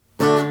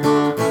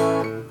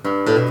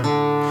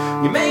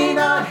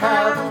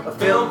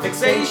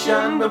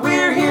sensation, but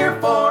we're here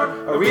for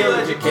a real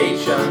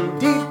education.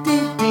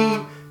 Dee-dee-dee,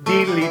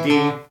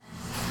 dee-dee-dee.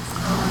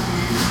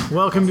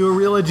 Welcome to A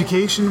Real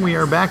Education. We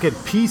are back at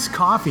Peace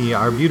Coffee,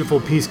 our beautiful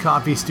Peace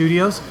Coffee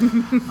studios,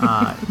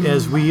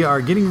 as we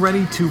are getting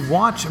ready to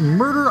watch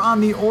Murder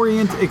on the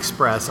Orient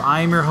Express.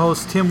 I am your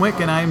host, Tim Wick,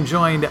 and I am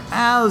joined,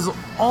 as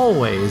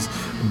always,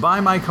 by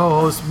my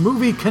co-host,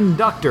 movie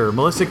conductor,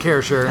 Melissa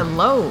Kersher.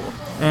 Hello.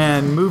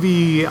 And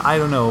movie, I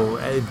don't know,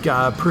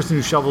 person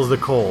who shovels the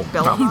coal.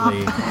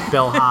 Probably.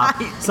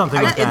 Bellhop, something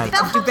like that.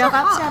 Do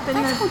bellhops happen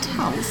That's in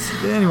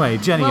hotels. Anyway,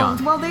 Jenny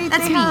Young. Well, they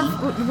That's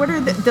have, what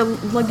are the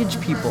luggage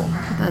people?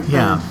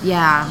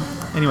 Yeah.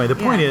 Anyway, the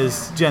point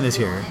is, Jen is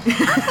here.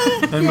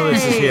 And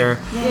Melissa's here.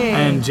 Yay.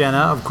 And Jenna,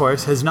 of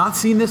course, has not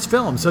seen this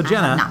film. So,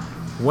 Jenna,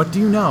 what do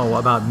you know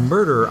about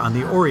Murder on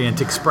the Orient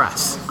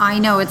Express? I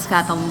know it's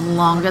got the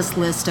longest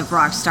list of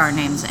rock star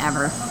names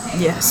ever.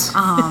 Yes.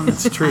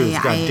 It's true.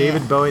 It's got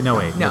David Bowie. No,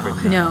 wait.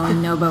 No.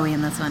 No Bowie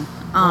in this one.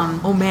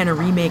 Oh man, a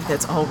remake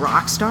that's all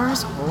rock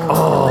stars?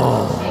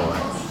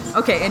 Oh.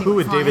 Okay, anyway. Who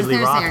would David Lee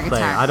There's Roth their play?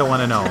 guitar. I don't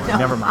want to know.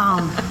 Never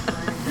mind.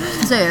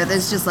 So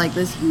there's just like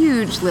this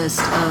huge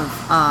list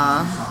of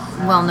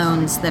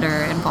well-knowns that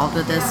are involved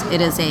with this. It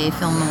is a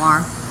film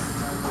noir,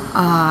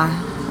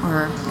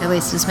 or at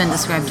least it's been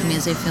described to me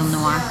as a film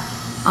noir.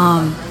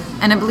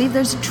 And I believe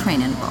there's a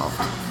train involved.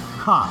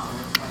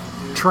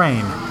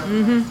 Train.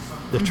 Mm-hmm.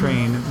 The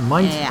train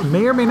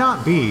may or may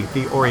not be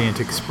the Orient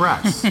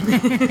Express.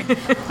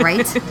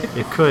 Right?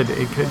 It could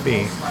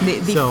be.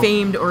 The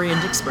famed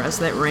Orient Express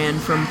that ran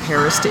from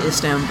Paris to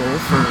Istanbul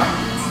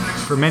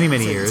for many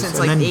years, since and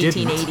like then the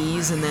didn't.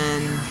 1880s, and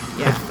then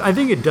I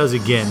think it does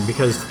again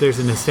because there's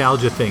a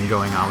nostalgia thing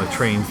going on with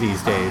trains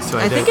these days. So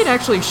I think it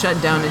actually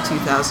shut down in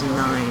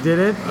 2009. Did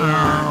it?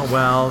 Yeah. Oh,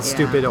 well,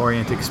 stupid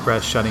Orient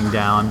Express shutting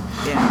down.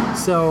 Yeah.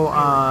 So,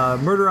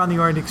 Murder on the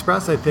Orient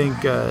Express, I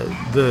think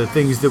the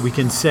things that we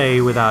can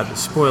say without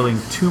spoiling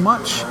too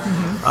much,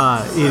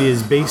 it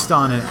is based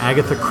on an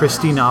Agatha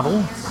Christie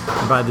novel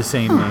by the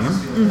same name.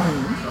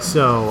 Mm-hmm.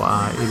 So,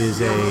 it is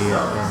a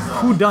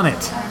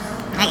whodunit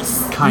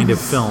kind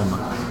of film.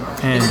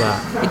 And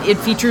it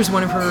features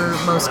one of her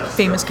most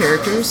famous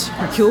characters,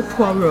 Hercule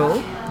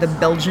Poirot, the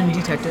Belgian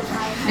detective.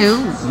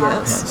 Ooh.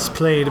 Yes,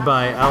 played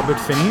by Albert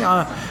Finney.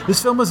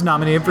 This film was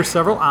nominated for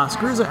several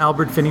Oscars.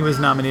 Albert Finney was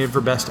nominated for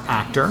Best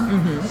Actor.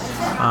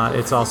 Mm-hmm.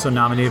 It's also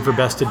nominated for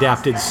Best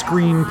Adapted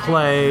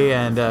Screenplay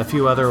and a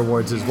few other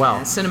awards as well.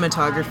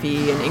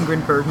 Cinematography, and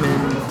Ingrid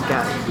Bergman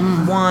got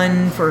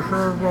one for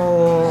her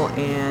role,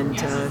 and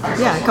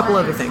a couple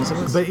other things.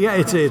 But yeah,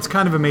 it's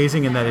kind of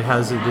amazing in that it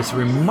has this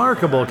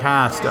remarkable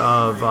cast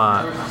of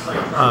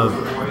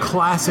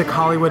classic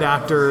Hollywood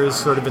actors,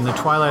 sort of in the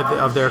twilight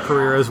of their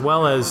career, as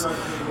well as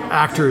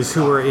actors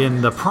who were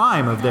in the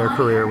prime of their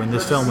career when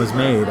this film was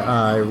made.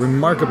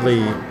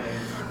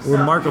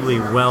 Remarkably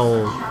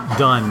well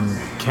done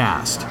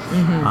cast,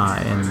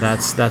 and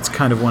that's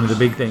kind of one of the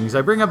big things.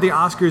 I bring up the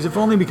Oscars, if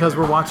only because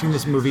we're watching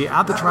this movie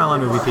at the Trial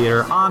Movie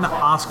Theater on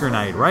Oscar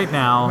night right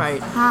now.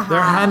 Right.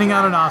 They're handing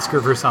out an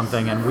Oscar for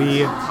something, and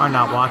we are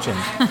not watching.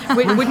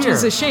 Which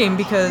is a shame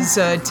because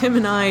Tim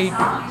and I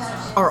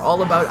are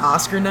all about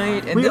Oscar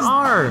night. And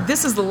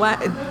This is the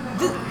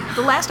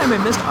last time I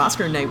missed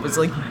Oscar night was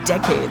like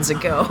decades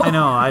ago. I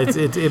know.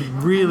 It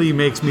really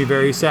makes me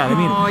very sad. I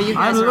mean, you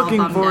guys are all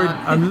bummed out.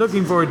 I'm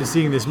looking forward to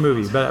seeing this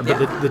movie, but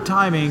the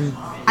timing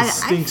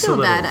stinks I feel a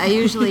little. bad. I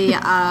usually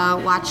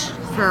watch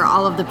for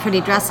all of the pretty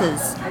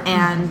dresses,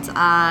 and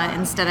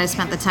instead I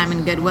spent the time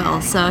in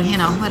Goodwill. So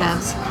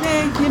whatevs.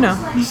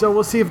 So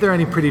we'll see if there are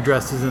any pretty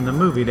dresses in the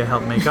movie to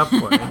help make up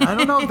for it. I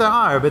don't know if there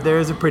are, but there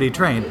is a pretty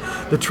train.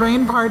 The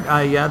train part,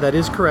 that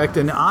is correct.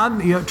 And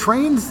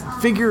trains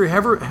figure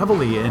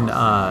heavily in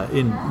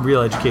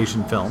real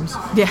education films.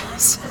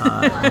 Yes.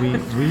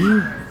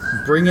 We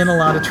bring in a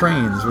lot of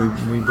trains.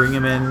 We bring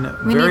them in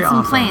We very need some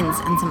often. planes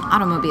and some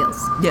automobiles.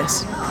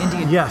 Yes,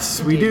 indeed.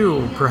 Yes, we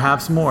do.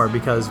 Perhaps more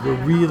because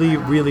we're really,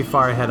 really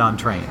far ahead on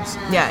trains.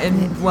 Yeah,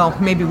 and well,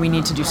 maybe we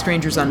need to do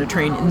Strangers on a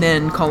Train and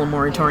then call a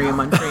moratorium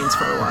on trains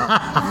for a while.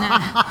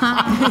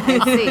 I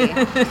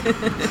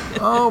see.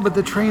 Oh, but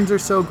the trains are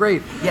so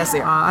great. Yes, they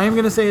are. I am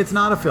going to say it's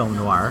not a film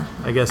noir.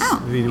 I guess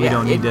we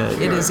don't need to.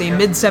 It is a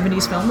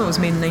mid-'70s film. It was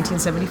made in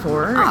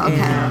 1974. Oh, okay.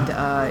 And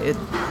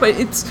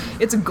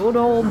it's a good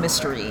old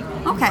mystery.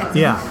 Okay.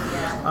 Yeah.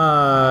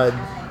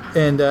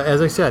 And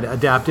as I said,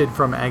 adapted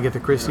from Agatha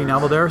Christie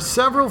novel. There are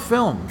several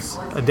films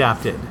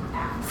adapted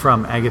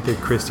from Agatha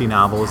Christie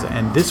novels,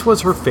 and this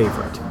was her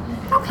favorite.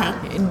 Okay.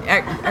 And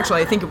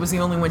actually, I think it was the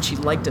only one she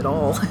liked at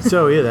all.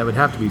 So yeah, that would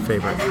have to be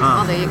favorite.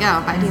 Well, there you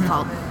go, by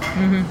default.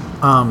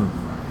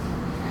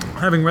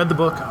 Having read the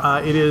book,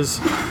 it is,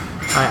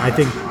 I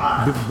think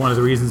one of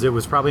the reasons it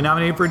was probably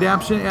nominated for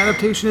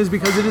adaptation is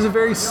because it is a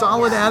very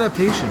solid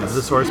adaptation of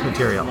the source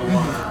material.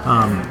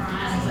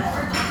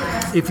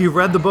 If you've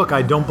read the book,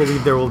 I don't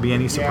believe there will be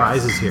any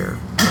surprises here.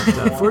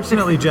 But,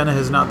 fortunately, Jenna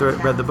has not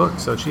read the book,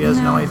 so she has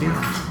no idea.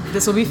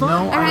 This will be fun.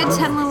 No, I read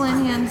 10 Little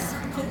Indians.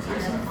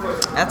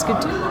 That's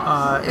good too.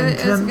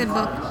 It was a good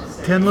book.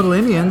 10 Little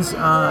Indians,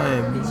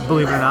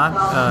 believe it or not,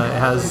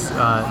 has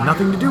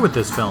nothing to do with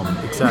this film,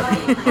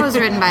 except... It was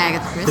written by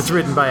Agatha Christie. It's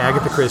written by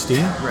Agatha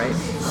Christie. Right.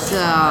 So...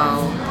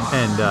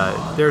 And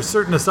there are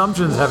certain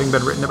assumptions having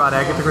been written about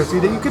Agatha Christie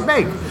that you could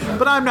make,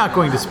 but I'm not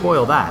going to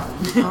spoil that.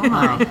 Oh,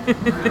 my.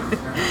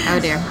 Oh,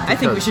 dear. I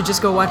think we should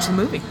just go watch the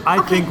movie.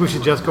 I think we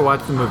should just go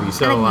watch the movie.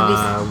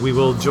 So we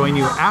will join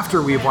you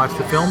after we've watched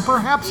the film,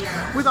 perhaps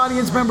with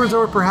audience members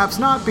or perhaps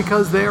not,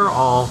 because they're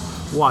all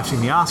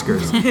watching the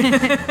Oscars.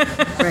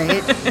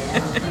 Right.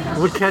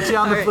 We'll catch you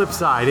on the flip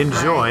side.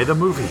 Enjoy the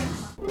movie.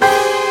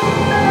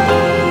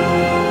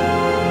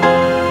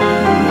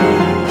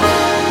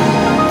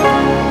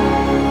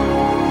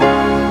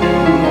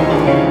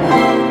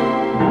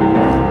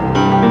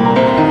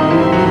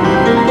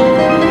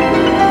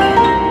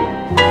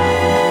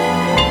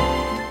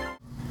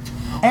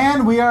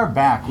 And we are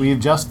back. We have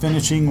just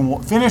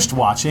finished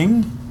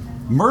watching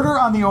Murder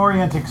on the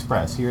Orient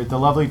Express here at the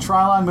lovely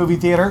Trylon Movie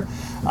Theater.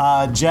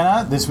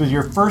 Jenna, this was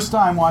your first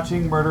time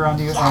watching Murder on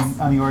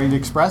the Orient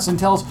Express, and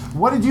tell us,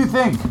 what did you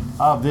think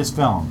of this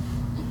film?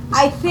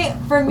 I think,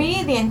 for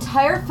me, the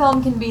entire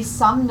film can be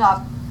summed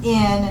up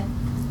in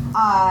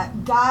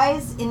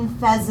guys in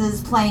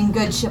fezzes playing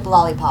good ship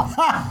lollipop.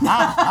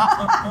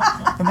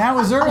 And that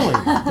was early.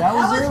 That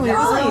was early.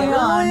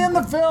 early in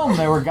the film,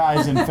 there were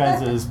guys in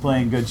fezzes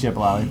playing good ship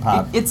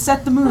lollipop. It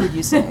set the mood,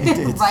 you say.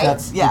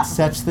 It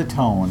sets the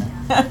tone.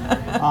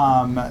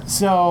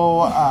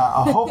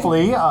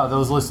 Hopefully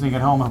those listening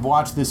at home have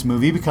watched this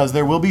movie, because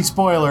there will be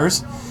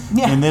spoilers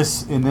in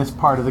this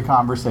part of the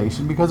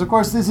conversation, because of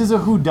course this is a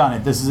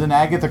whodunit. This is an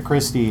Agatha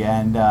Christie,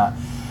 and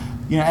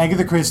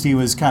Agatha Christie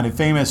was kind of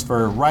famous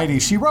for writing.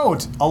 She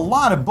wrote a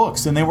lot of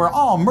books, and they were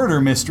all murder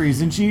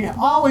mysteries, and she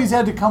always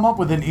had to come up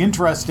with an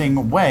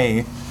interesting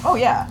way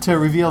to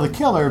reveal the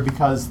killer,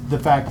 because the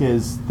fact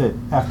is that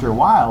after a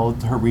while,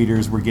 her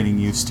readers were getting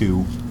used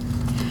to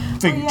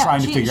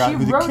trying to figure out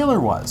who the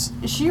killer was.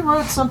 She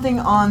wrote something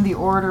on the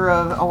order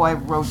of, I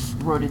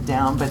wrote it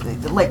down, but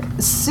like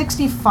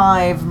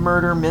 65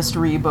 murder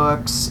mystery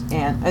books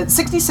and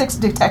 66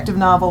 detective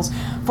novels,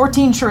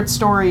 14 short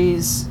story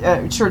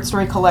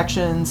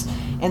collections,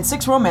 and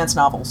 6 romance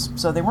novels.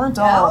 So they weren't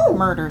all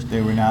murders.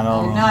 They were not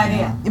all. No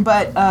idea.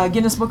 But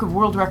Guinness Book of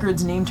World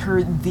Records named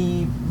her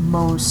the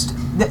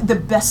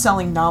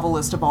best-selling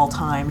novelist of all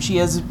time. She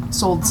has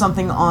sold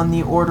something on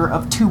the order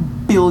of 2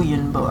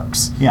 billion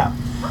books. Yeah.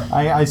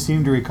 I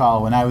seem to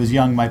recall when I was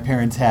young, my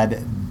parents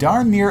had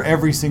darn near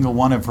every single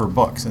one of her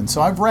books, and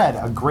so I've read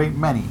a great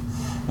many.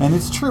 And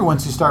it's true,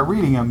 once you start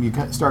reading them, you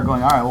start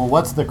going, all right, well,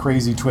 what's the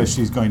crazy twist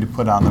she's going to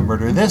put on the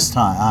murder this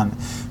time?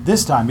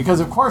 Because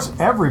of course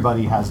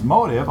everybody has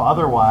motive.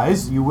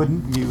 Otherwise,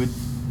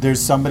 there's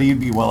somebody you'd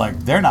be, well, like,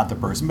 they're not the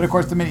person. But of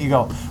course, the minute you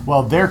go,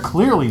 well, they're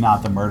clearly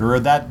not the murderer,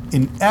 that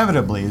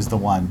inevitably is the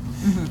one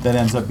that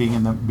ends up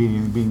being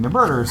the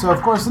murderer. So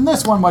of course, in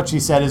this one, what she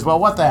said is, well,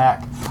 what the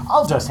heck?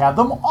 I'll just have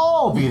them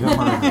all be the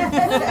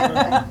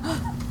murderer.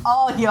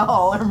 All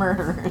y'all are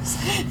murderers.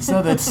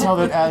 so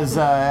that as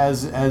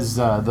the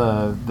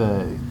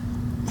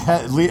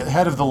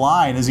head of the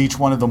line, as each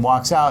one of them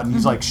walks out, and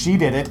he's like, she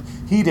did it,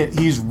 he did,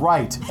 he's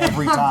right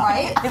every time.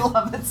 Right? I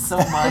love it so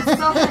much.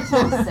 So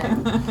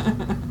fantastic.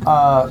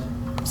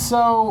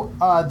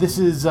 This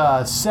is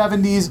a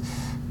 70s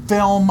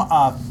film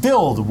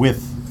filled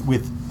with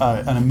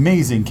an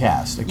amazing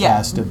cast.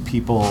 Cast of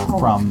people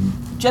from...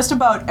 Just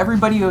about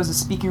everybody who has a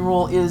speaking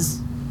role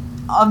is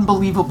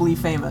unbelievably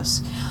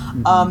famous.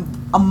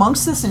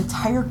 Amongst this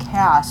entire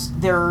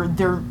cast, their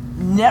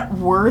net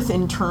worth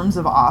in terms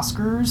of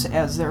Oscars,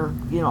 as they're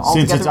all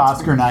since together. it's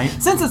Oscar night.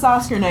 Since it's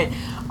Oscar night,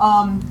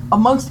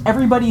 amongst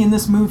everybody in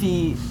this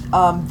movie,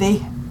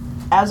 they,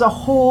 as a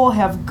whole,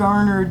 have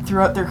garnered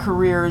throughout their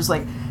careers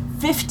like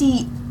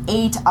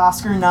 58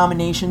 Oscar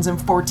nominations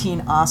and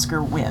 14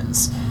 Oscar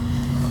wins.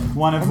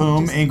 One of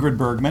whom, Ingrid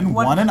Bergman,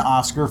 won an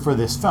Oscar for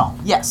this film.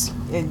 Yes,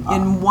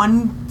 in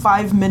one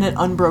 5-minute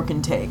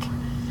unbroken take.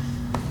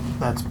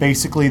 That's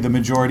basically the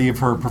majority of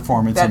her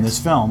performance in this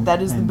film.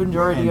 That is the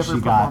majority of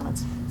her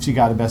performance. She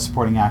got a Best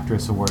Supporting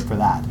Actress award for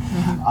that.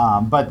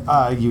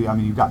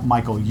 You've got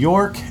Michael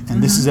York,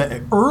 and this is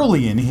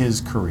early in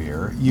his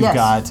career. You've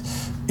got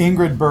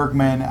Ingrid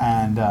Bergman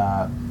and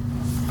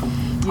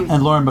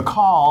Lauren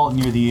Bacall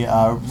near the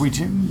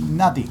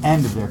not the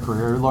end of their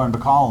career. Lauren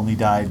Bacall only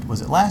died,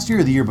 was it last year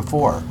or the year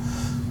before?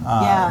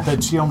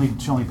 But she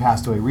only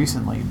passed away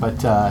recently.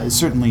 But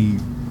certainly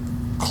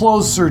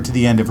closer to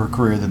the end of her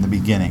career than the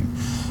beginning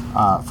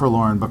for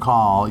Lauren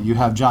Bacall. You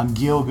have John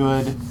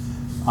Gielgud.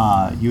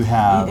 You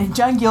have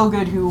John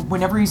Gielgud, who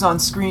whenever he's on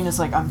screen is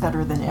like, I'm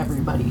better than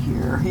everybody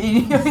here.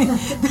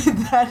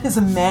 That is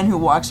a man who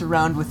walks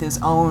around with his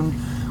own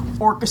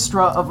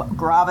orchestra of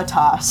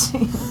gravitas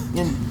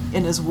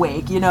in his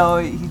wake. He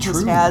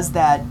just has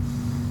that.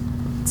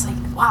 It's like,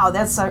 wow,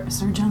 that's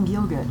Sir John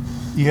Gielgud.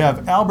 You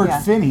have Albert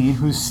Finney,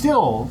 who's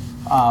still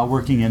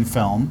working in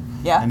film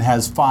and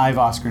has 5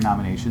 Oscar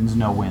nominations,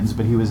 no wins,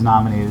 but he was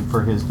nominated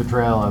for his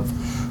portrayal of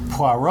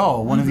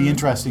Poirot. One of the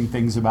interesting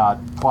things about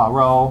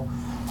Poirot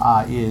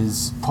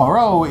is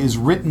Poirot is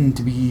written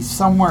to be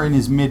somewhere in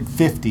his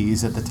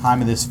mid-50s at the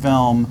time of this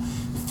film.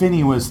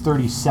 Finney was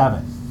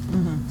 37.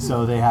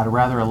 So they had a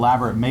rather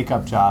elaborate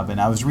makeup job. And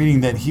I was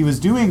reading that he was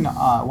doing,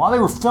 while they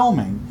were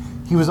filming,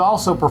 he was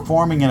also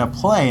performing in a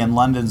play in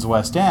London's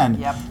West End.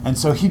 Yep. And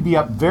so he'd be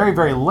up very,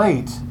 very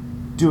late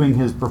doing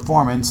his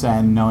performance,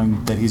 and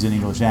knowing that he's an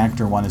English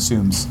actor, one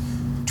assumes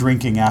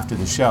drinking after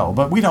the show.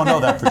 But we don't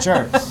know that for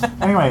sure.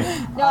 Anyway.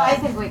 No, I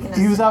think we can.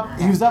 He was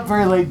up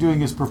very late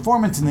doing his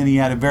performance, and then he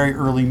had a very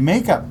early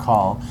makeup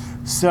call.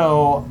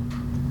 So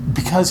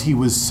because he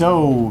was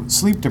so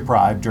sleep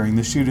deprived during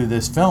the shoot of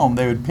this film,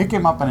 they would pick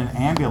him up in an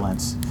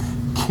ambulance,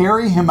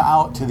 carry him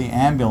out to the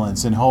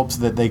ambulance in hopes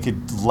that they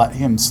could let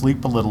him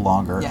sleep a little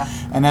longer. Yeah.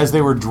 And as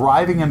they were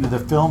driving him to the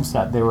film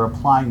set, they were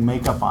applying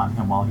makeup on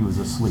him while he was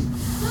asleep.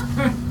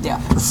 Yeah,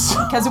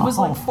 because it was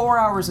like 4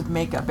 hours of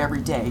makeup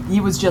every day.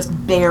 He was just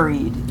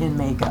buried in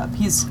makeup.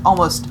 He's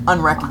almost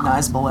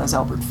unrecognizable as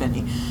Albert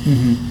Finney.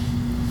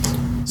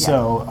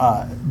 So,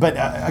 but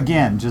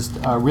again, just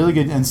really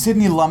good. And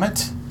Sidney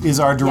Lumet is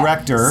our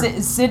director. Yeah.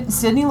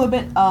 Sidney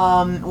Lumet,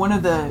 one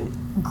of the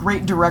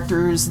great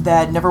directors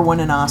that never won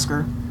an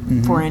Oscar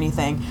for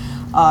anything.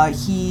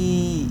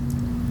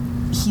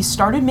 He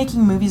started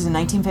making movies in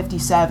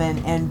 1957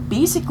 and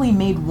basically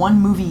made one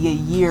movie a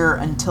year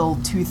until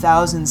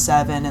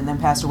 2007, and then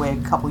passed away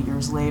a couple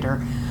years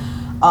later.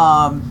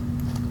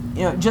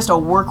 Just a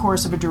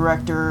workhorse of a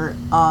director.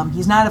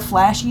 He's not a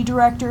flashy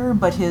director,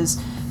 but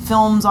his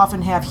films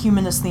often have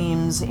humanist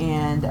themes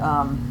and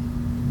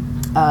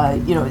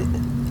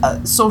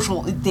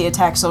social. They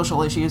attack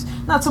social issues.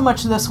 Not so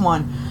much this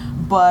one,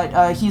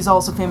 but he's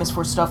also famous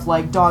for stuff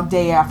like Dog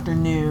Day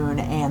Afternoon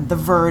and The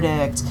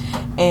Verdict,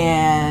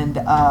 and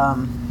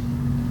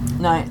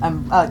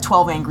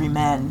 12 Angry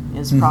Men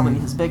is probably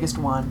his biggest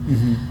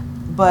one.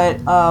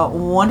 But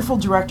wonderful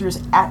directors,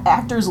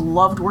 actors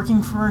loved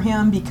working for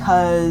him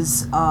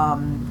because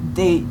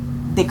they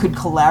could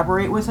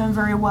collaborate with him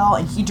very well,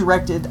 and he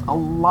directed a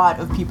lot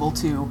of people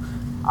to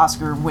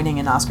Oscar-winning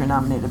and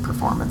Oscar-nominated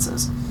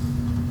performances.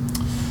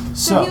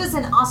 So he was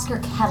an Oscar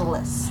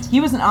catalyst. He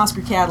was an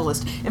Oscar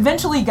catalyst.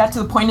 Eventually, he got to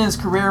the point in his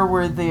career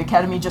where the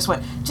Academy just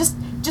went, just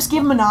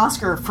give him an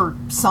Oscar for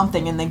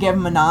something, and they gave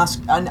him an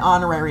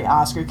honorary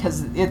Oscar,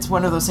 because it's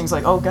one of those things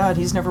like, oh God,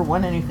 he's never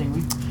won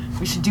anything.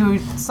 We should do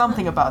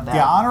something about that.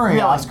 Yeah, honorary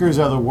Really. Oscars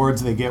are the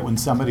words they get when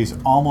somebody's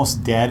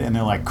almost dead, and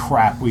they're like,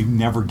 crap, we've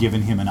never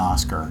given him an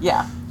Oscar.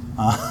 Yeah.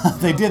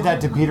 They did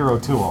that to Peter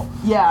O'Toole.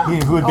 Yeah.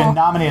 Who had been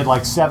nominated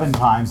like 7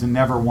 times and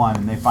never won,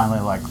 and they finally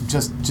like,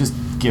 just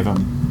give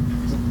him.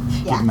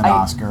 Give him an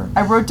Oscar.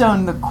 I wrote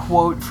down the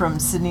quote from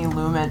Sidney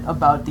Lumet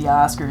about the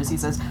Oscars. He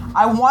says,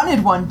 "I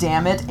wanted one,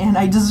 damn it, and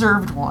I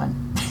deserved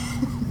one."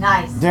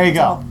 Nice. There you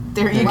go.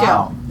 There you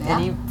Wow. go.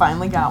 And he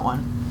finally got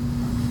one.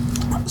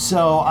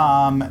 So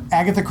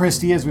Agatha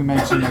Christie, as we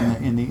mentioned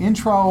in the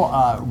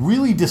intro,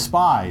 really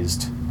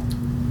despised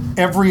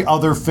every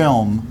other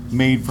film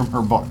made from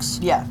her books.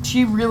 Yeah,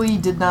 she really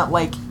did not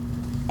like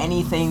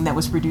anything that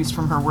was produced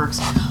from her works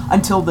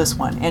until this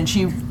one, and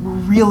she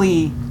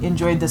really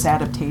enjoyed this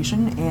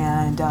adaptation,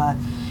 and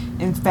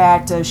in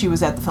fact she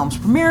was at the film's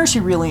premiere. She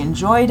really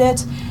enjoyed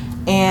it,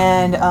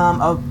 and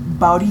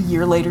about a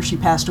year later she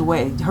passed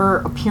away. Her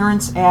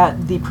appearance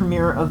at the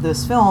premiere of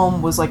this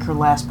film was like her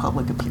last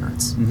public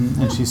appearance.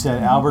 And she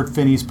said Albert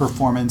Finney's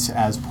performance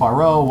as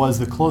Poirot was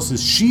the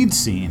closest she'd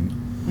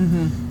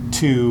seen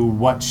to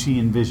what she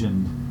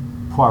envisioned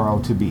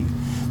Poirot to be.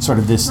 Sort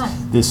of this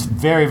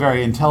very,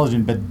 very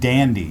intelligent but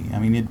dandy. I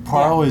mean,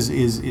 Poirot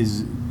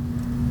is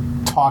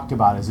talked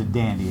about as a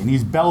dandy, and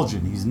he's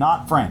Belgian. He's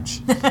not French.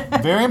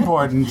 Very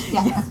important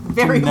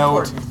Very to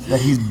note important. that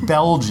he's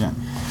Belgian.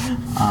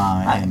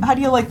 How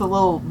do you like the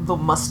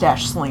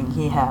mustache sling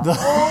he had?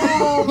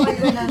 Oh my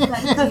goodness,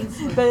 that needs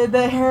to be.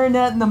 the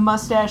hairnet and the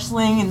mustache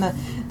sling and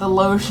the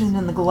lotion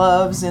and the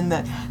gloves and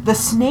the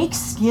snake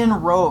skin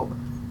robe.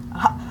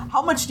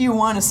 How much do you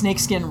want a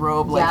snakeskin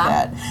robe like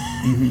that?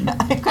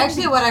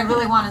 Actually, what I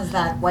really want is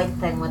that white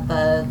thing with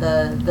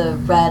the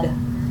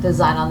red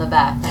design on the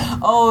back.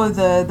 Oh,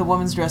 the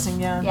woman's dressing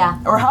gown? Yeah.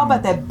 Or how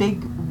about that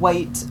big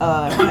white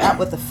hat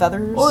with the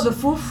feathers? Oh, the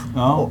foof.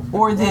 Oh,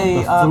 Or the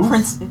foof?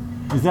 prince...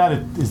 is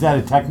that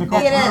a technical?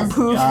 It term? is.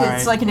 Poof. All It's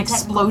right. like an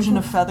explosion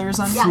of feathers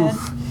on his Yeah.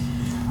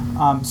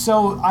 head.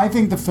 So I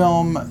think the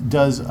film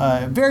does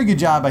a very good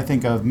job, I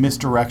think, of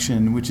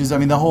misdirection, which is, I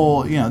mean, the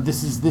whole,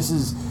 this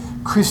is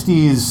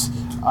Christie's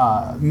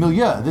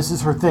milieu. This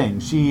is her thing.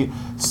 She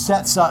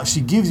sets up, she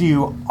gives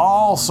you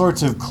all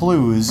sorts of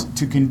clues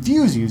to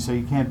confuse you so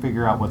you can't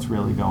figure out what's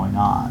really going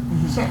on.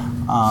 Sure.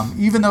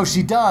 Even though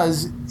she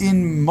does,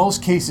 in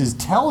most cases,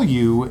 tell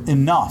you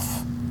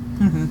enough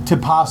to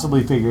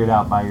possibly figure it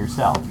out by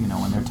yourself.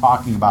 When they're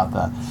talking about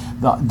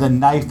the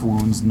knife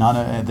wounds,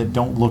 that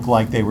don't look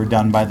like they were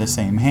done by the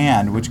same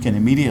hand, which can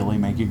immediately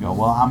make you go,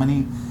 well, how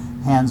many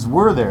hands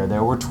were there?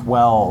 There were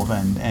 12,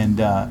 and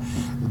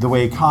the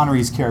way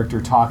Connery's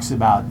character talks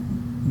about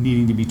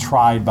needing to be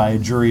tried by a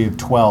jury of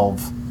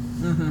 12,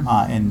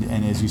 and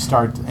as you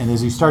start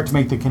to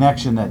make the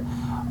connection that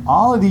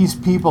all of these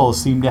people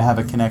seem to have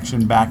a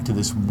connection back to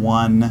this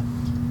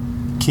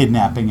one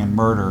kidnapping and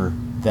murder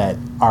that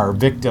our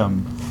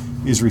victim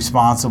is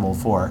responsible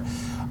for.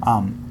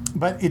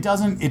 But it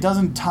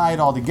doesn't tie it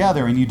all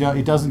together, and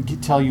it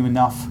doesn't tell you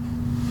enough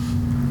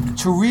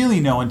to really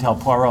know until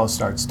Poirot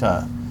starts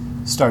to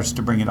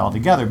bring it all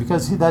together,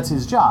 because that's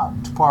his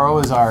job.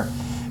 Poirot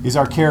is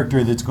our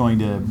character that's going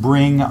to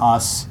bring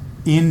us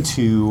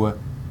into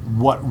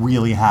what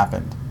really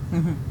happened.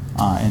 Mm-hmm.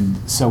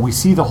 And so we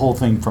see the whole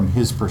thing from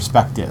his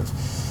perspective,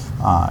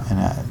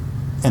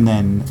 and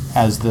then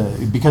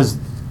because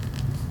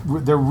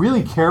they're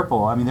really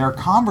careful. I mean, there are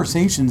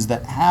conversations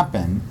that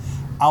happen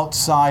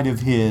outside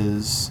of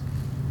his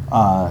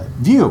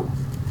view,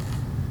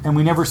 and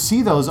we never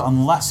see those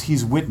unless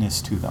he's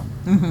witness to them.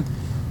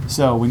 Mm-hmm.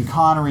 So when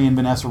Connery and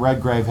Vanessa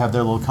Redgrave have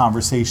their little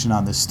conversation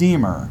on the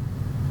steamer,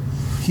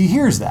 he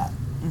hears that.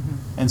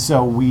 And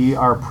so we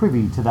are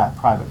privy to that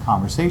private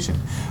conversation.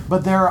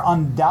 But there are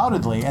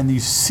undoubtedly, and you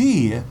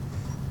see,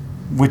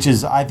 which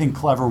is, I think,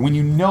 clever, when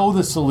you know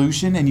the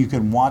solution and you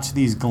can watch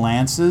these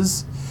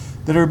glances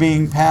that are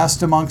being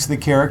passed amongst the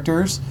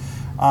characters,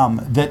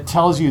 that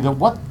tells you that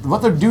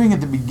what they're doing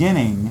at the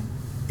beginning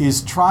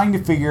is trying to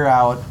figure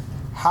out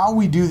how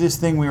we do this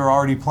thing we were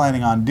already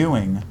planning on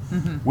doing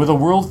with a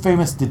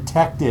world-famous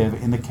detective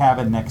in the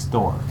cabin next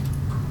door.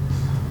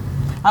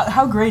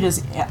 How great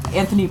is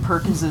Anthony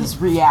Perkins'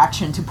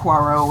 reaction to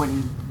Poirot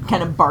when he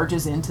kind of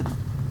barges into the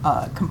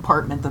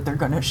compartment that they're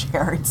going to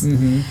share?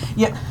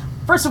 Yeah.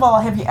 First of all,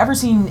 have you ever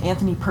seen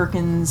Anthony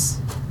Perkins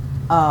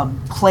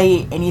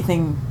play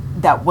anything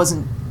that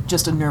wasn't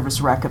just a nervous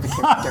wreck of a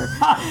character?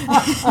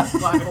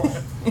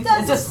 He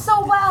does this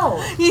so well.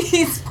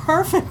 He's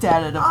perfect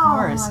at it, of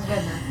course. Oh my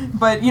goodness.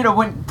 But,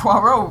 when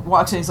Poirot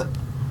walks in, he's like,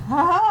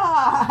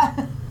 ah.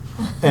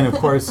 And of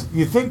course,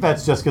 you think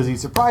that's just because he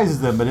surprises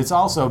them, but it's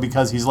also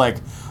because he's like,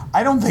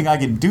 I don't think I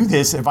can do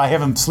this if I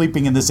have him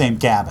sleeping in the same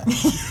cabin.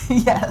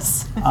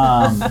 Yes.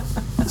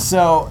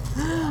 So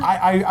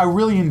I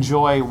really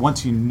enjoy,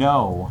 once you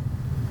know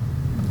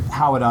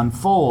how it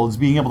unfolds,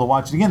 being able to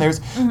watch it again. There's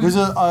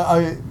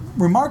a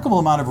remarkable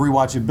amount of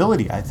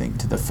rewatchability, I think,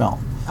 to the film.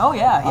 Oh,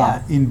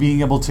 yeah. In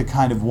being able to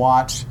kind of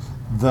watch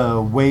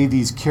the way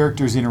these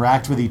characters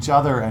interact with each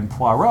other and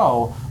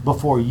Poirot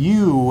before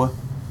you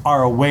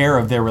are aware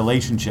of their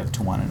relationship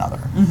to one another.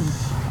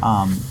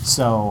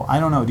 So I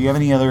don't know. Do you have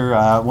any other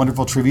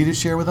wonderful trivia to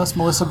share with us,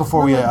 Melissa,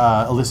 before we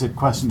elicit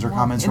questions or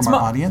comments from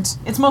our audience?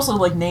 It's mostly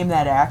like name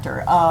that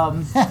actor.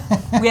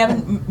 We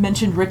haven't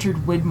mentioned Richard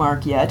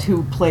Widmark yet,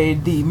 who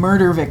played the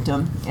murder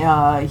victim.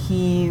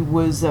 He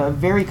was a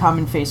very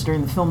common face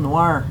during the film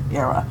noir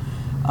era.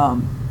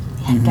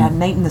 Got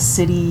Night in the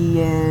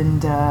City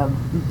and a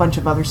bunch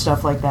of other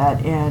stuff like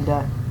that. And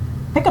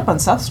Pick Up on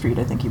South Street,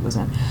 I think he was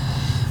in.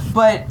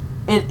 But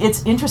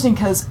it's interesting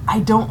because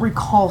I don't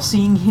recall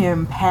seeing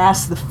him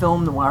past the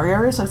film noir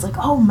era, so I was like,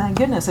 oh my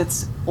goodness,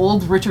 it's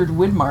old Richard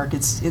Widmark.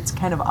 It's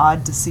kind of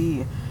odd to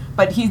see.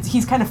 But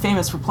he's kind of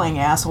famous for playing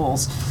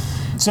assholes.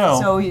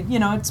 So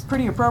it's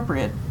pretty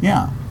appropriate.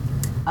 Yeah.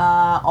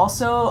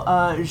 Also,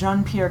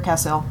 Jean-Pierre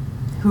Cassel,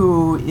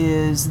 who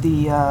is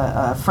the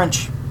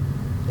French...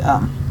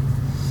 the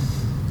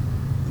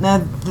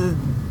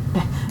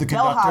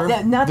conductor?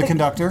 The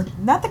conductor?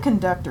 Not the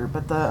conductor,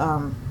 but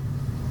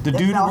the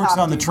dude who works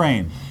on the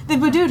train. The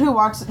dude who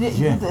walks,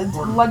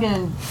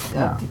 lugging,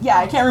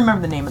 I can't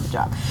remember the name of the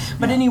job.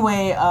 But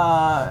anyway,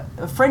 a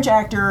French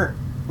actor,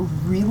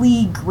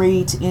 really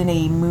great in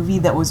a movie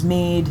that was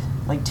made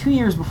like 2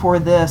 years before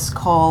this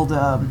called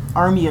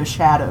Army of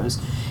Shadows.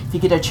 If you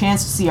get a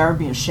chance to see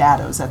Army of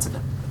Shadows, that's an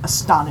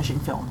astonishing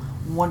film.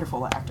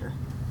 Wonderful actor.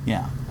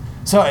 Yeah.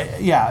 So,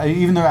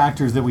 even the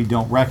actors that we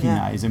don't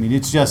recognize, I mean,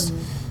 it's just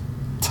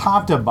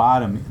top to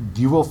bottom,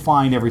 you will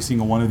find every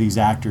single one of these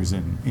actors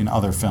in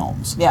other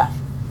films. Yeah.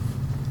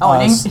 Oh,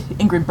 and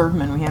Ingrid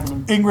Bergman, we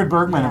haven't even... Ingrid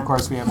Bergman, of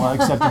course, we have,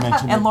 except to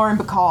mention... and Lauren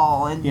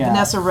Bacall, and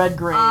Vanessa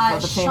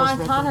Redgrave, the famous...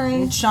 Sean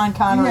Connery. And Sean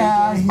Connery,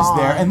 yeah, James he's Bond.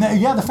 there. And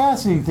the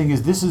fascinating thing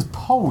is this is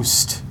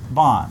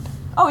post-Bond.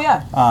 Oh,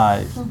 yeah.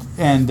 A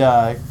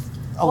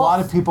lot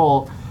of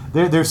people...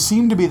 There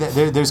seemed to be...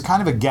 There's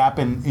kind of a gap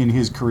in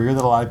his career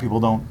that a lot of people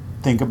don't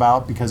think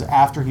about, because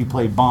after he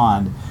played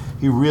Bond,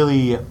 he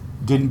really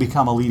didn't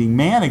become a leading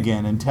man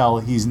again until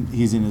he's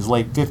in his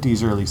late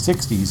 50s, early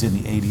 60s, in the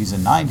 80s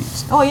and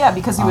 90s. Oh yeah,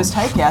 because he was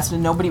typecast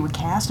and nobody would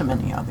cast him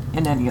in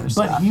any other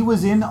stuff. But he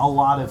was in a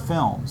lot of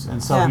films,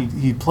 and so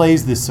he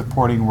plays this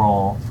supporting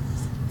role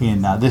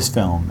in this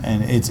film,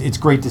 and it's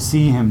great to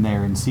see him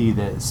there and see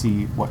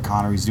what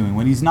Connery's doing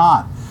when he's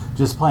not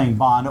just playing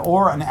Bond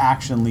or an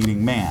action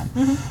leading man,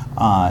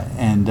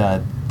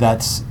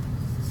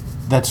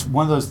 That's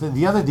one of those.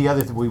 The other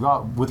thing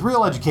with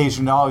Real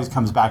Education, it always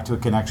comes back to a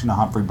connection to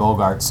Humphrey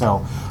Bogart.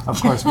 So,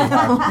 of course, we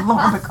have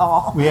Lauren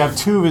Bacall. We have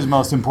two of his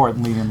most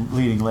important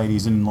leading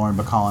ladies in Lauren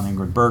Bacall and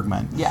Ingrid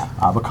Bergman. Yeah.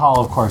 Bacall,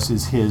 of course,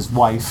 is his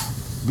wife,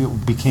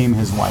 became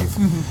his wife,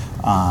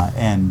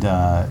 and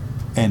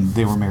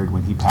they were married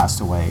when he passed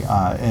away.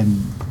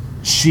 And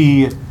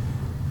he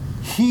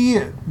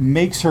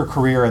makes her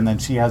career, and then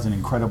she has an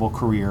incredible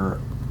career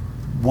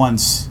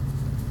once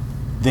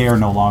they are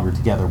no longer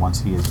together,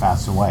 once he has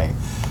passed away,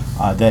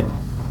 that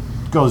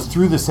goes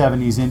through the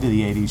 70s into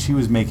the 80s. She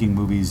was making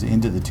movies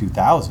into the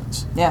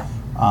 2000s. Yeah.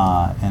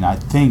 And I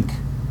think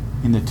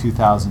in the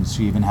 2000s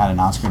she even had an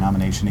Oscar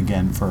nomination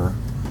again for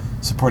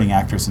supporting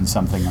actress in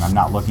something, and I'm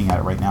not looking at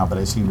it right now, but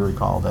I seem to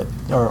recall that,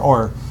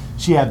 or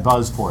she had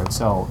buzz for it.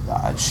 So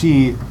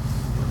she,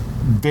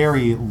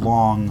 very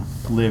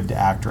long-lived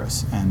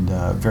actress and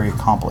very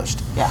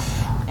accomplished. Yeah.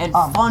 And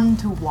fun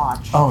to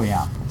watch. Oh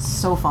yeah.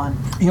 So fun.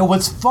 You know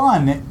what's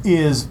fun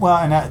is, well,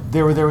 and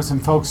there were some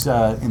folks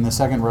in the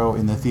second row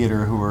in the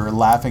theater who were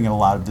laughing at a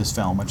lot of this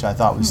film, which I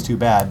thought was too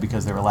bad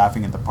because they were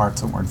laughing at the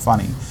parts that weren't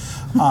funny,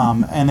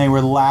 and they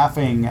were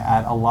laughing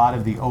at a lot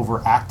of the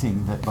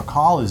overacting that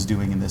Bacall is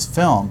doing in this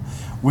film,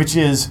 which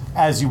is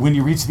when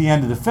you reach the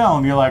end of the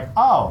film, you're like,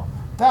 oh,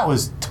 that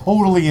was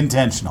totally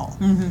intentional.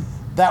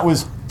 That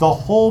was the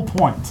whole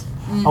point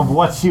of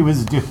what she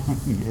was doing.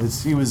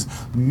 Is she was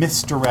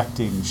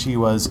misdirecting. She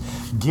was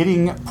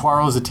getting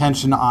Poirot's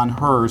attention on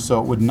her so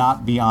it would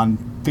not be on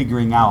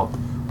figuring out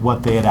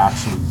what they had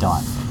actually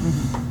done.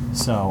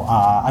 So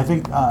I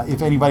think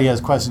if anybody has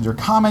questions or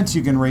comments,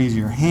 you can raise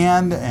your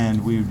hand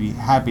and we would be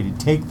happy to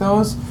take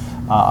those.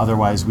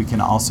 Otherwise, we can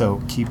also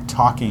keep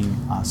talking.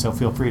 So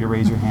feel free to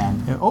raise your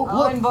hand. Oh,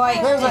 look, and boy,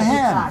 there's a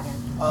hand.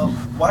 Well,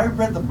 I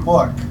read the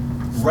book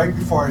right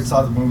before I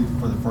saw the movie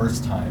for the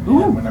first time.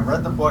 And when I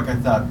read the book, I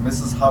thought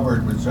Mrs.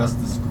 Hubbard was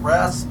just this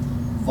crass,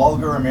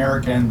 vulgar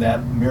American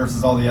that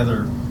mirrors all the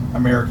other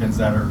Americans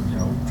that are,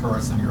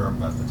 tourists in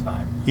Europe at the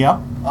time. Yep.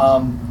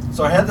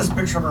 So I had this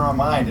picture in my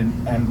mind,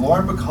 and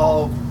Lauren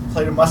Bacall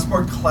played a much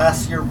more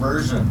classier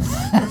version.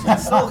 She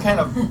was still kind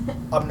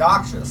of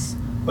obnoxious,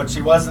 but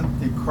she wasn't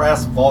the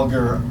crass,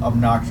 vulgar,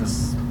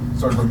 obnoxious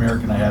sort of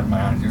American I had in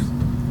my mind. She was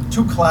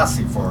too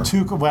classy for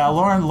her. Well,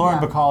 Lauren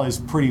Bacall is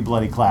pretty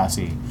bloody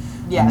classy.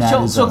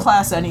 Yeah, she'll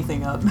class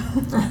anything up.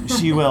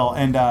 She will,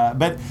 and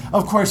but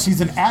of course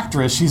she's an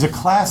actress. She's a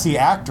classy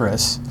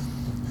actress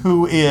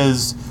who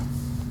is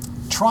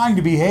trying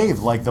to behave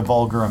like the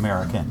vulgar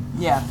American.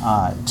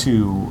 Yeah.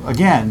 To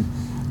again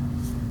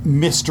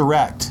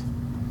misdirect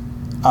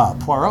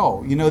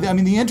Poirot.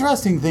 The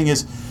interesting thing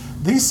is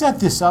they set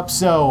this up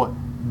so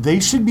they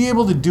should be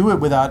able to do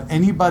it without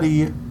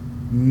anybody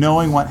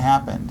knowing what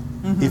happened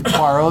if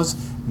Poirot's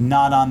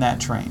not on that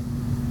train.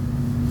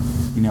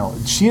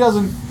 She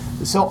doesn't.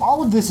 So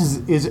all of this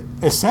is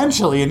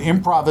essentially an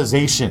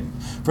improvisation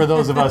for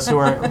those of us who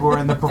are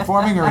in the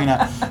performing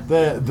arena.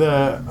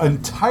 The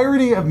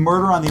entirety of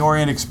Murder on the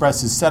Orient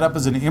Express is set up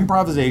as an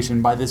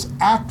improvisation by this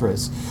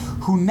actress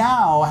who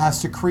now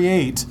has to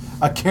create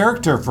a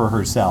character for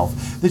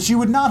herself that she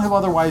would not have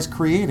otherwise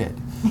created.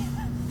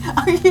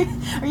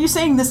 Are you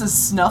saying this is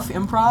snuff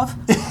improv?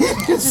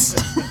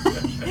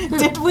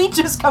 Did we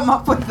just come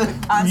up with the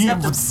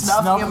concept of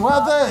snuff improv?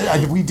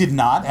 Well, we did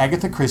not.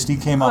 Agatha Christie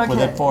came up with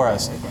it for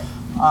us. Okay.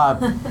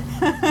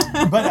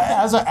 But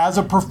as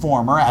a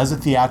performer, as a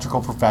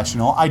theatrical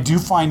professional, I do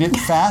find it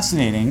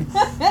fascinating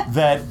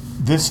that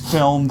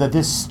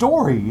this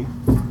story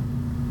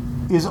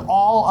is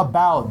all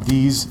about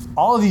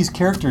all of these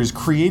characters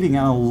creating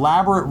an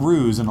elaborate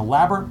ruse, an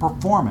elaborate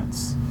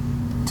performance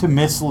to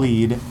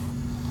mislead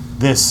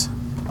this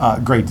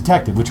great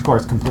detective, which of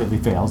course completely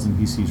fails and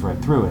he sees right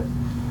through it.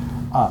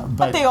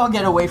 But they all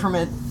get away from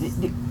it.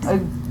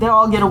 They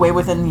all get away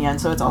with it in the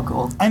end, so it's all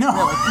cool. I know.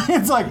 Really.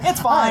 It's like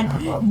it's fine.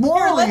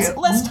 Morally, Here,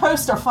 let's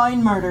toast a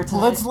fine murder today.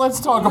 Let's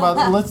talk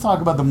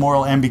about the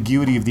moral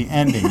ambiguity of the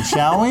ending,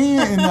 shall we?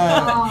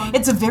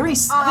 It's a very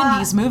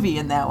 70s movie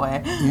in that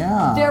way.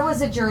 Yeah. There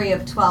was a jury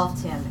of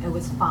 12, Tim. It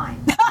was fine.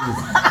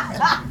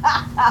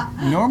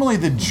 Normally,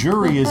 the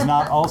jury is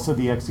not also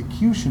the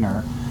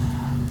executioner,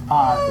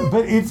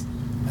 but it's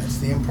That's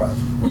the improv.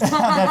 that's the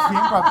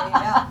improv.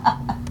 Yeah.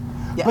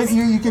 Yes. But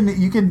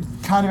you can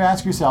kind of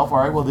ask yourself, all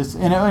right, well, this,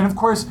 and of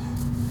course,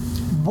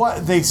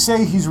 what they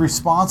say he's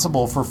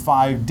responsible for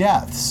 5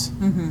 deaths,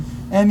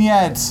 and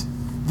yet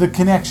the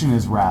connection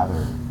is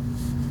rather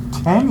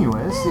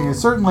tenuous.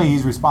 Certainly,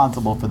 he's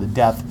responsible for the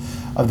death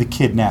of the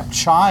kidnapped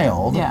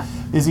child. Yeah.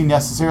 Is he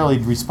necessarily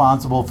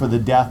responsible for the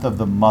death of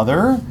the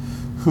mother,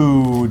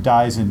 who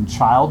dies in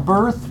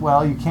childbirth?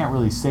 Well, you can't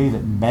really say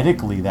that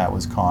medically that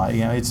was caused.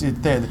 Yeah.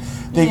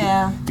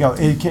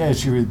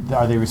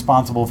 Are they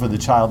responsible for the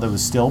child that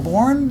was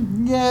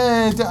stillborn?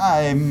 Yeah,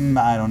 I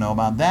don't know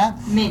about that.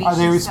 Maybe Are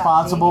they she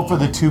responsible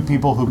stopped for the 2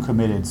 people who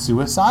committed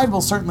suicide?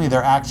 Well, certainly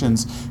their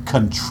actions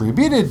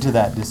contributed to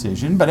that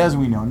decision, but as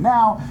we know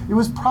now, it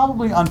was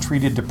probably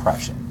untreated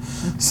depression.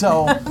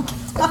 So,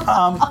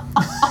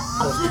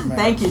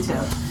 Thank you,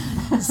 Tim.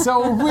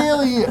 so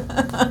really,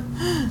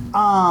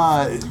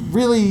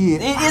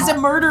 Is a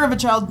murder of a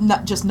child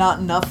not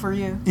enough for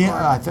you?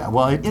 yeah.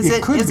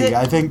 It could be.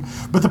 I think,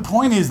 but the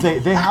point is,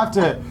 they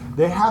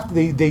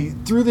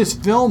through this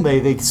film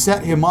they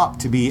set him up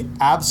to be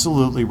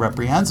absolutely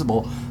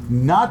reprehensible,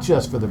 not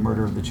just for the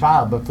murder of the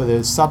child, but for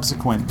the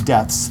subsequent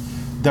deaths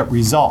that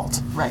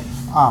result. Right.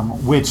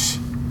 Which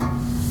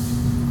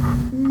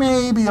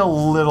maybe a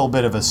little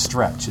bit of a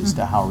stretch as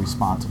to how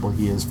responsible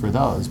he is for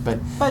those. But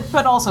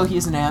also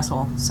he's an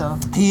asshole, so.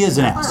 he is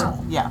an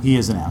asshole. Yeah. He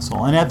is an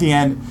asshole. And at the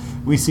end,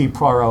 we see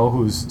Poirot,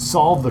 who's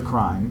solved the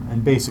crime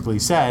and basically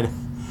said,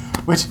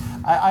 which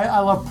I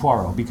love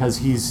Poirot because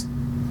he's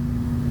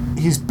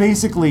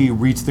basically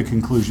reached the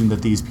conclusion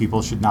that these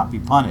people should not be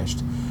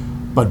punished.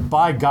 But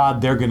by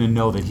God, they're going to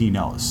know that he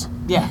knows.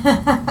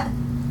 Yeah.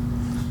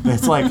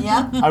 It's like,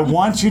 Yeah. I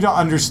want you to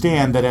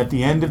understand that at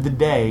the end of the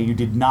day, you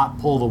did not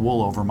pull the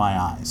wool over my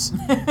eyes.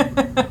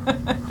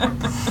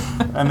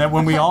 And that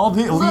when we all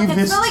leave Look, it's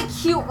this... really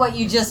cute what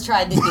you just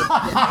tried to do.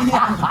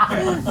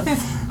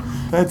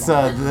 That's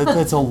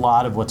a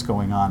lot of what's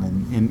going on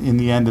in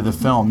the end of the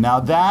film. Now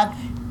that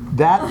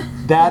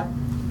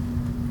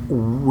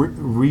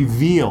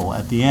reveal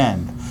at the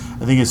end,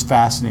 I think is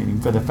fascinating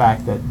for the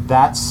fact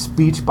that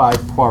speech by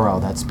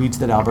Poirot, that speech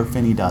that Albert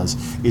Finney does,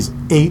 is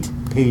 8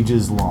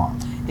 pages long.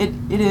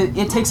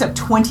 It takes up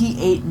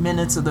 28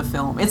 minutes of the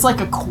film. It's like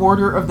a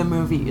quarter of the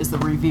movie is the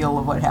reveal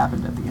of what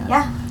happened at the end.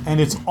 Yeah.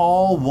 And it's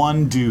all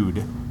one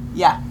dude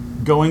Yeah.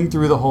 going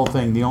through the whole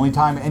thing. The only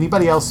time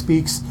anybody else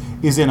speaks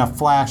is in a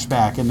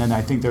flashback, and then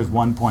I think there's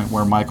one point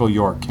where Michael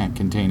York can't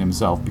contain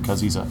himself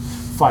because he's a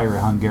fiery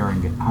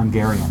Hungarian.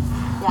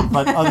 Yeah.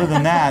 But other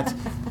than that,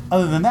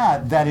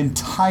 that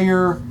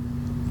entire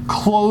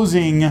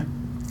closing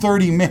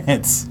 30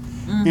 minutes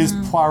is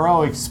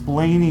Poirot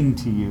explaining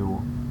to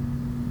you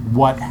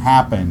what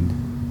happened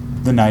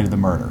the night of the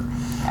murder.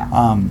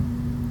 Yeah.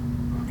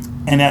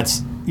 And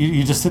that's,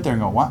 you just sit there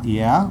and go, what?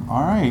 Yeah,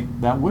 all right,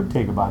 that would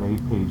take about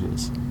 8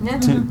 pages Yeah.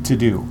 to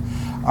do.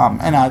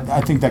 And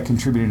I think that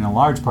contributed in a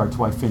large part to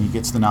why Finney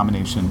gets the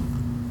nomination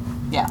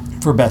Yeah.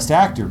 for Best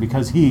Actor,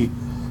 because he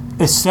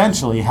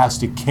essentially has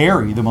to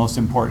carry the most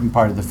important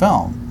part of the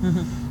film,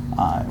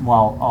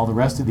 while all the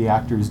rest of the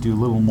actors do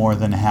little more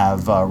than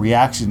have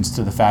reactions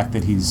to the fact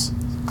that he's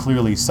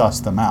clearly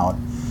sussed them out.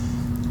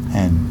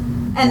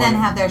 And then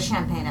have their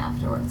champagne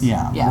afterwards.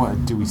 Yeah. Yeah.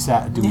 What, do we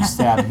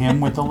stab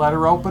him with the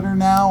letter opener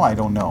now? I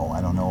don't know.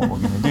 I don't know what we're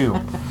gonna do.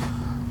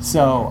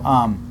 So,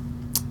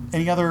 do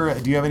you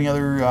have any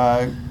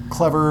other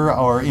clever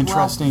or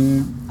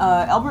interesting?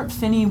 Albert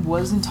Finney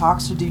was in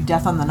talks to do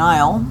Death on the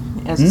Nile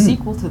as a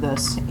sequel to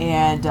this,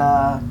 and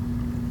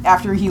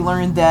after he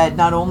learned that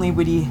not only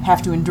would he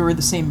have to endure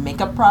the same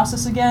makeup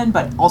process again,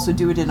 but also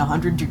do it in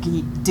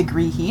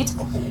 100-degree heat,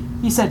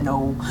 he said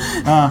no.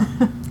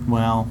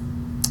 Well,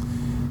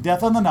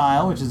 Death on the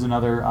Nile, which is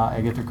another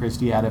Agatha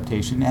Christie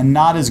adaptation, and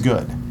not as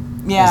good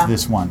Yeah. as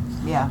this one.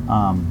 Yeah.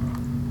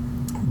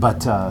 But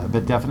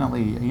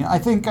definitely, I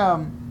think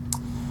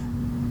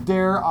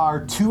there are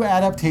 2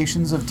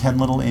 adaptations of 10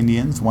 Little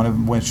Indians, one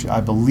of which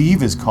I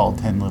believe is called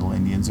 10 Little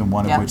Indians, and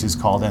one of which is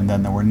called And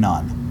Then There Were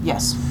None.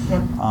 Yes.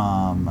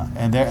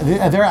 And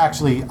there are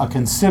actually a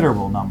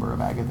considerable number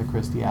of Agatha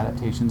Christie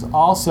adaptations.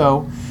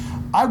 Also,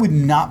 I would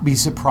not be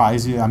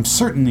surprised, I'm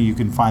certain that you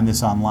can find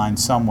this online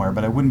somewhere,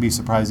 but I wouldn't be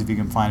surprised if you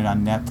can find it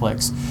on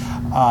Netflix.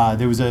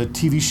 There was a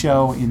TV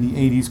show in the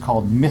 80s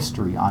called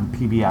Mystery on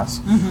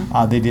PBS.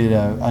 They did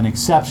an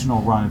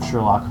exceptional run of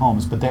Sherlock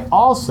Holmes, but they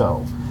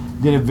also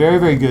did a very,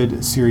 very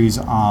good series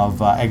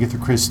of Agatha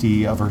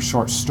Christie, of her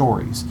short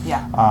stories.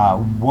 Yeah.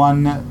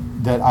 One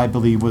that I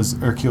believe was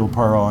Hercule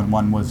Poirot, and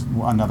one was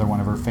another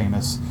one of her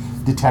famous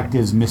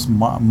detectives, Miss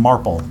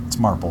Marple. It's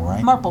Marple,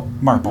 right? Marple.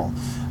 Marple.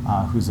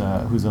 Who's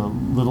a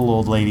little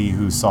old lady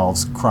who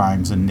solves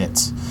crimes and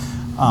knits.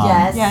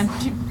 Yes. Yeah.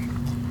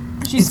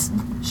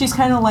 She's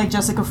kind of like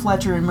Jessica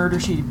Fletcher in Murder,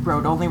 She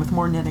Wrote, only with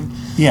more knitting.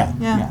 Yeah.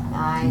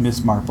 Nice.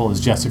 Miss Marple is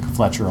Jessica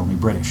Fletcher, only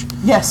British.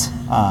 Yes.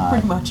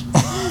 Pretty much.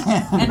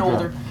 And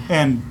older.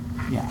 And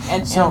yeah.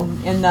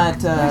 And not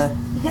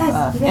You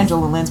guys.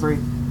 Angela Lansbury.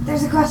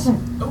 There's a question.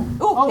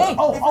 Hey.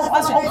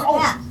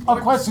 A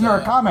question or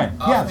a comment?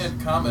 Yes.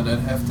 Offhand comment. I'd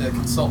have to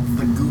consult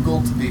the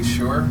Google to be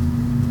sure,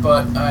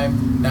 but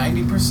I'm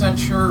 90%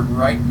 sure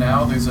right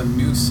now there's a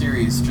new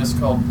series just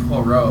called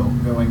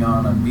Poirot going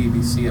on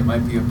BBC. It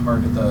might be a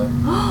part of the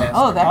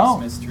that's-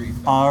 mystery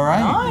thing. All right.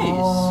 Nice.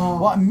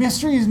 Well,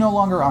 Mystery is no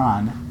longer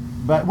on,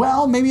 but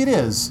maybe it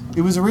is.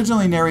 It was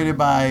originally narrated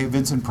by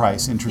Vincent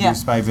Price,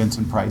 introduced by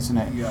Vincent Price, and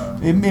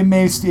it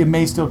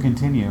may still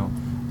continue.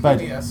 But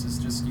PBS is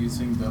just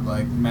using the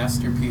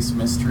Masterpiece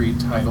Mystery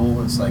title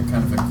as kind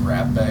of a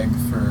grab bag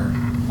for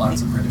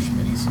lots of British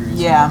miniseries.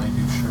 Yeah. And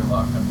they do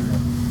Sherlock under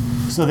it.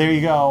 so there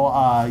you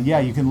go.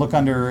 You can look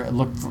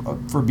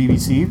for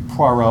BBC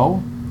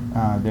Poirot.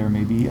 There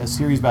may be a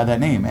series by that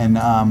name, and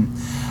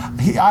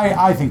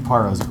I think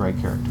Poirot is a great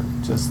character.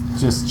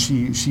 Just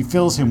she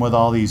fills him with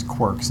all these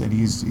quirks, and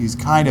he's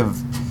kind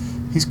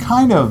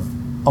of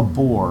a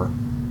bore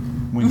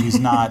when he's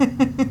not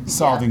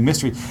solving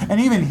mysteries. And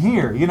even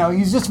here,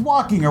 he's just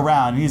walking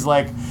around, and he's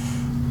like,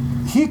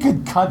 he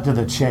could cut to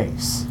the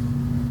chase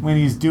when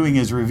he's doing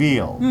his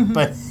reveal,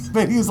 but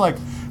he's like,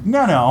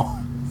 no,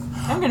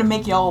 I'm going to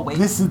make y'all wait.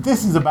 this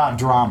is about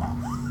drama.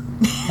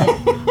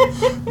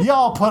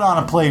 Y'all put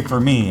on a play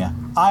for me.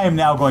 I am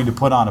now going to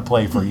put on a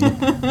play for you.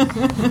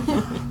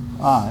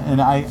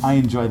 And I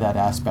enjoy that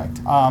aspect.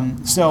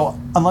 So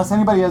unless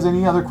anybody has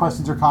any other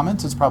questions or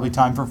comments, it's probably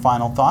time for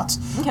final thoughts.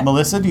 Okay.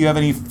 Melissa, do you have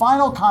any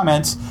final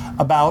comments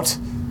about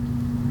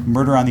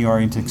Murder on the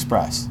Orient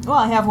Express? Well,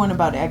 I have one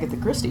about Agatha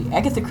Christie.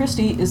 Agatha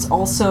Christie is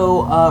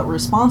also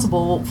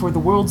responsible for the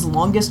world's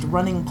longest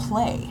running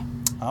play,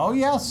 Oh,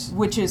 yes.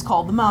 which is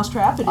called The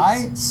Mousetrap. It is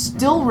I-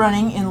 still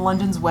running in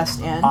London's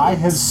West End. I It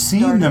have seen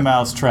started- The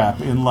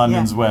Mousetrap in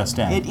London's Yeah. West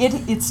End.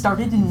 It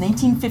started in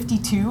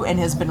 1952 and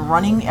has been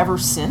running ever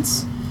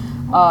since.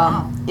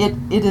 It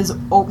is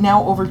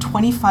now over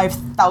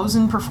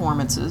 25,000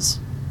 performances,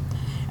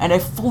 and I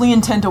fully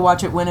intend to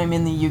watch it when I'm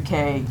in the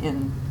UK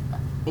in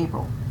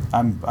April.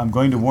 I'm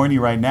going to warn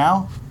you right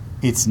now,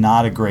 it's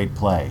not a great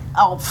play.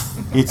 Oh,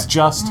 It's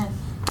just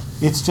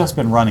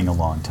been running a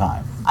long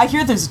time. I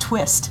hear there's a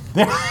twist.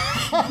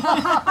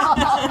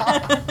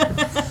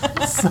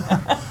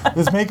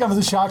 This may come as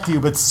a shock to you,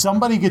 but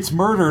somebody gets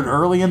murdered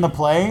early in the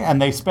play,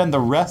 and they spend the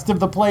rest of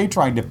the play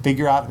trying to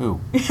figure out who.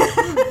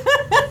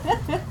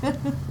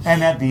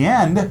 And at the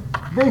end,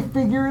 they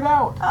figure it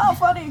out. Oh,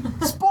 funny.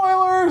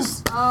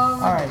 Spoilers! Oh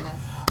my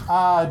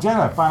All right.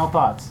 Jenna, final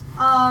thoughts.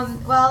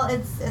 Well,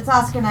 it's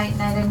Oscar night,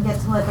 and I didn't get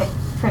to look at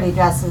pretty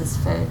dresses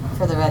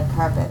for the red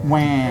carpet.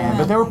 When?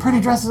 But there were pretty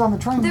dresses on the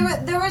train.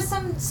 There were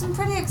some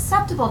pretty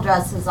acceptable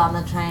dresses on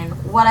the train.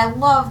 What I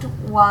loved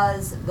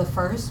was the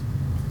furs.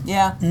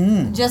 Yeah.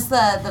 Just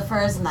the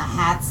furs and the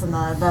hats and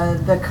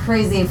the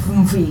crazy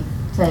foofy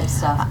type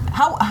stuff.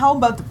 How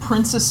about the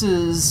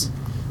princess's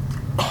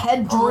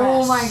headdress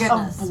Oh my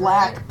goodness, of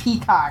black right?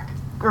 peacock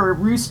or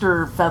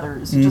rooster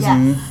feathers?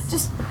 Yeah.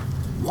 Just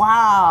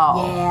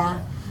wow. Yeah.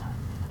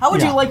 How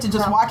would Yeah. you like to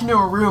just walk into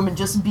a room and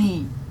just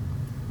be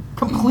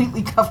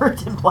completely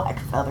covered in black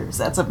feathers?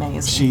 That's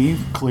amazing. She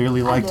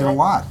clearly liked it do a it.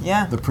 lot.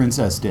 Yeah. The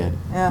princess did.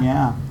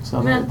 Yeah.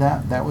 So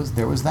Yeah. there was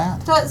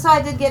that. So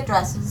I did get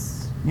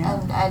dresses Yeah.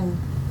 and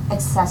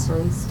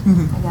accessories,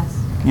 I guess.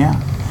 Yeah.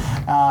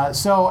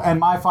 And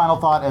my final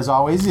thought, as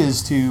always,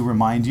 is to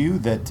remind you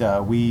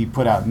that we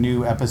put out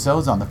new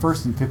episodes on the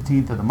 1st and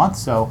 15th of the month.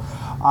 So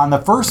on the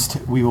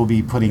 1st, we will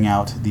be putting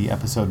out the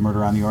episode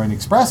Murder on the Orient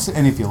Express.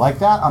 And if you like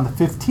that, on the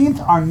 15th,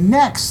 our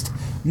next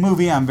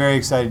movie, I'm very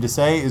excited to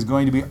say, is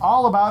going to be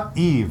all about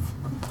Eve.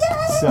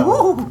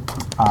 So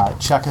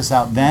check us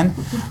out then.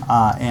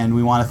 And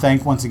we want to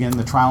thank once again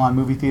the Trial on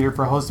Movie Theater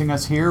for hosting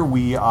us here.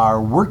 We are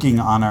working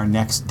on our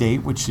next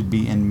date, which should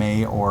be in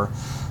May,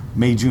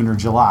 June, or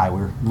July.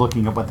 We're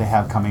looking at what they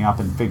have coming up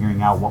and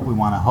figuring out what we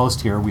want to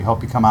host here. We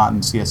hope you come out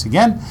and see us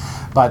again.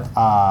 But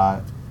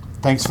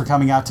thanks for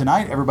coming out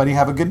tonight. Everybody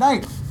have a good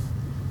night.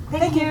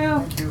 Thank you.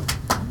 Thank you.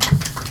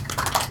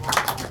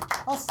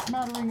 A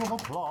smattering of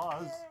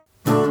applause.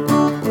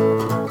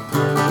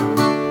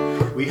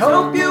 We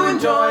hope you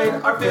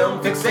enjoyed our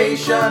film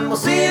fixation. We'll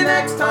see you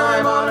next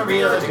time on A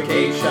Real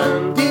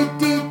Education.